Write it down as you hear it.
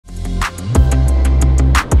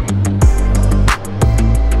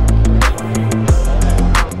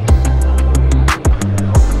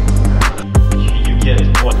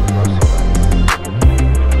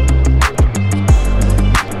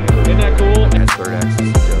third axis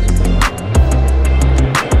adjustment.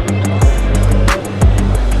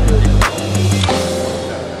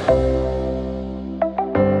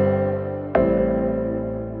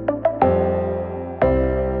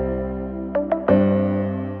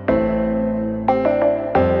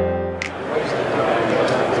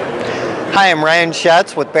 Hi, I'm Ryan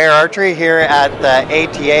Schutz with Bear Archery here at the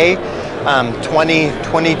ATA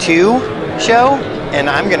 2022 show, and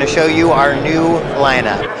I'm going to show you our new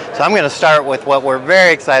lineup. So I'm going to start with what we're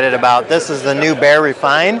very excited about. This is the new Bear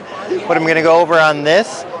Refine. What I'm going to go over on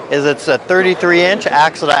this is it's a 33-inch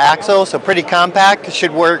axle to axle, so pretty compact. It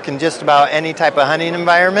should work in just about any type of hunting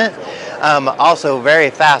environment. Also very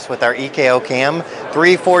fast with our EKO cam.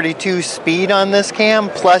 342 speed on this cam,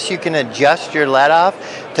 plus you can adjust your let off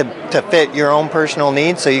to fit your own personal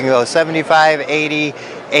needs. So you can go 75, 80,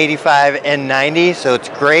 85, and 90, so it's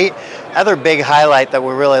great. Other big highlight that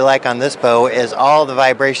we really like on this bow is all the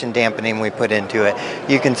vibration dampening we put into it.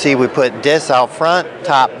 You can see we put discs out front,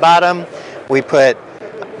 top, bottom. We put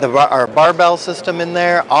our barbell system in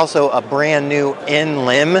there, also a brand new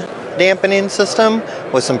in-limb dampening system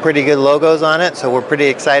with some pretty good logos on it, so we're pretty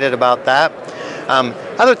excited about that.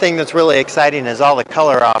 Other thing that's really exciting is all the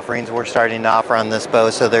color offerings we're starting to offer on this bow.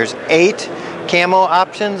 So there's 8 camo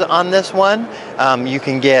options on this one. You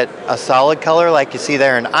can get a solid color like you see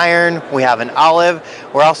there in iron. We have an olive.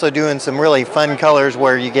 We're also doing some really fun colors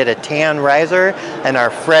where you get a tan riser and our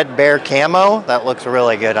Fred Bear camo. That looks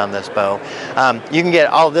really good on this bow. You can get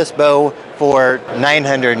all this bow for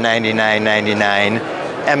 $999.99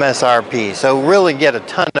 MSRP. So really get a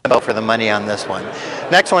ton of bow for the money on this one.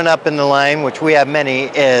 Next one up in the line, which we have many,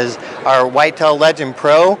 is our Whitetail Legend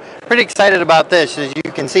Pro. Pretty excited about this. As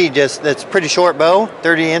you can see, just it's pretty short bow,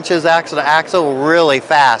 30 inches axle to axle, really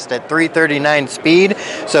fast at 339 speed.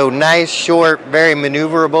 So nice, short, very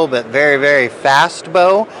maneuverable, but very, very fast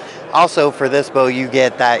bow. Also for this bow, you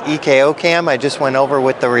get that EKO cam I just went over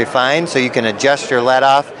with the Refine, so you can adjust your let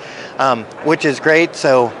off, which is great,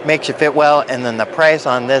 so makes you fit well. And then the price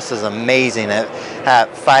on this is amazing at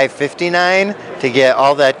 $559 to get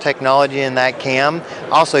all that technology in that cam.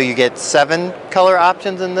 Also, you get 7 color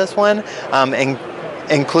options in this one,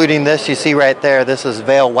 including this you see right there. This is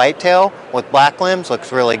Veil Whitetail with black limbs,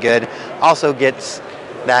 looks really good. Also gets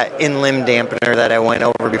that in-limb dampener that I went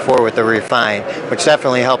over before with the Refine, which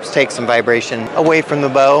definitely helps take some vibration away from the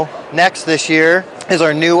bow. Next this year is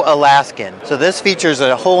our new Alaskan. So this features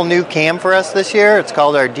a whole new cam for us this year. It's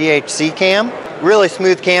called our DHC cam. Really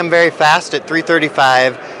smooth cam, very fast at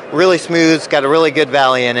 335. Really smooth, it's got a really good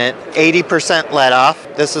valley in it. 80% let off.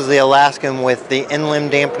 This is the Alaskan with the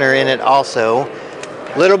in-limb dampener in it also.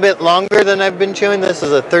 A little bit longer than I've been showing. This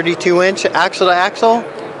is a 32-inch axle to axle.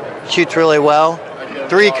 Shoots really well.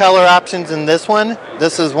 3 color options in this one.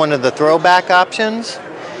 This is one of the throwback options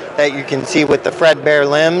that you can see with the Fred Bear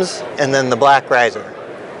limbs and then the black riser.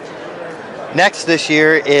 Next this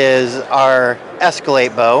year is our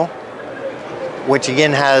Escalate bow, which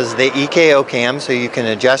again has the EKO cam, so you can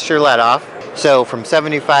adjust your let off. So from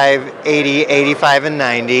 75, 80, 85, and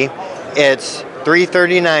 90, it's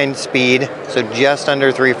 339 speed, so just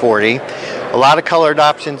under 340. A lot of colored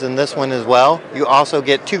options in this one as well. You also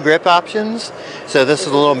get 2 grip options, so this is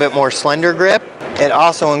a little bit more slender grip. It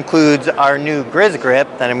also includes our new Grizz grip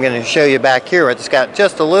that I'm going to show you back here. It's got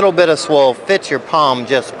just a little bit of swole, fits your palm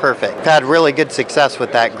just perfect. I've had really good success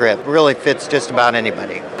with that grip. Really fits just about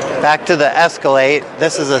anybody. Back to the Escalate.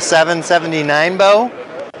 This is a $779 bow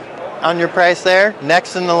on your price there.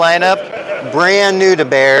 Next in the lineup, brand new to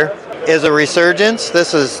Bear, is a Resurgence.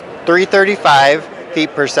 This is 335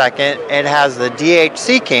 feet per second. It has the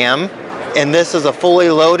DHC cam, and this is a fully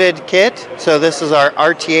loaded kit. So this is our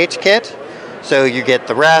RTH kit. So you get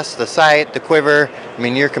the rest, the sight, the quiver. I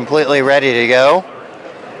mean, you're completely ready to go.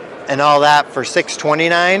 And all that for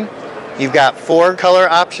 $629. You've got 4 color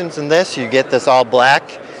options in this. You get this all black.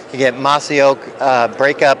 You get Mossy Oak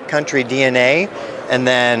Breakup Country DNA, and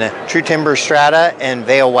then True Timber Strata and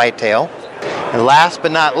Veil Whitetail. And last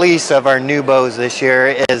but not least of our new bows this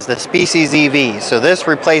year is the Species EV. So this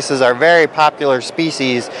replaces our very popular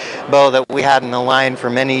Species bow that we had in the line for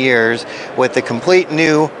many years with the complete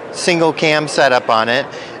new single cam setup on it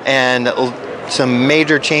and some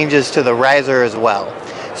major changes to the riser as well.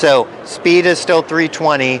 So speed is still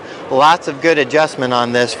 320, lots of good adjustment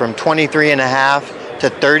on this from 23.5 to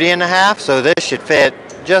 30.5, so this should fit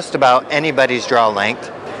just about anybody's draw length.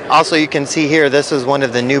 Also, you can see here, this is one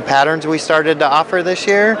of the new patterns we started to offer this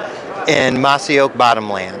year in Mossy Oak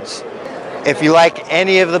Bottomlands. If you like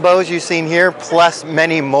any of the bows you've seen here, plus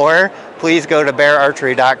many more, please go to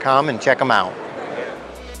beararchery.com and check them out.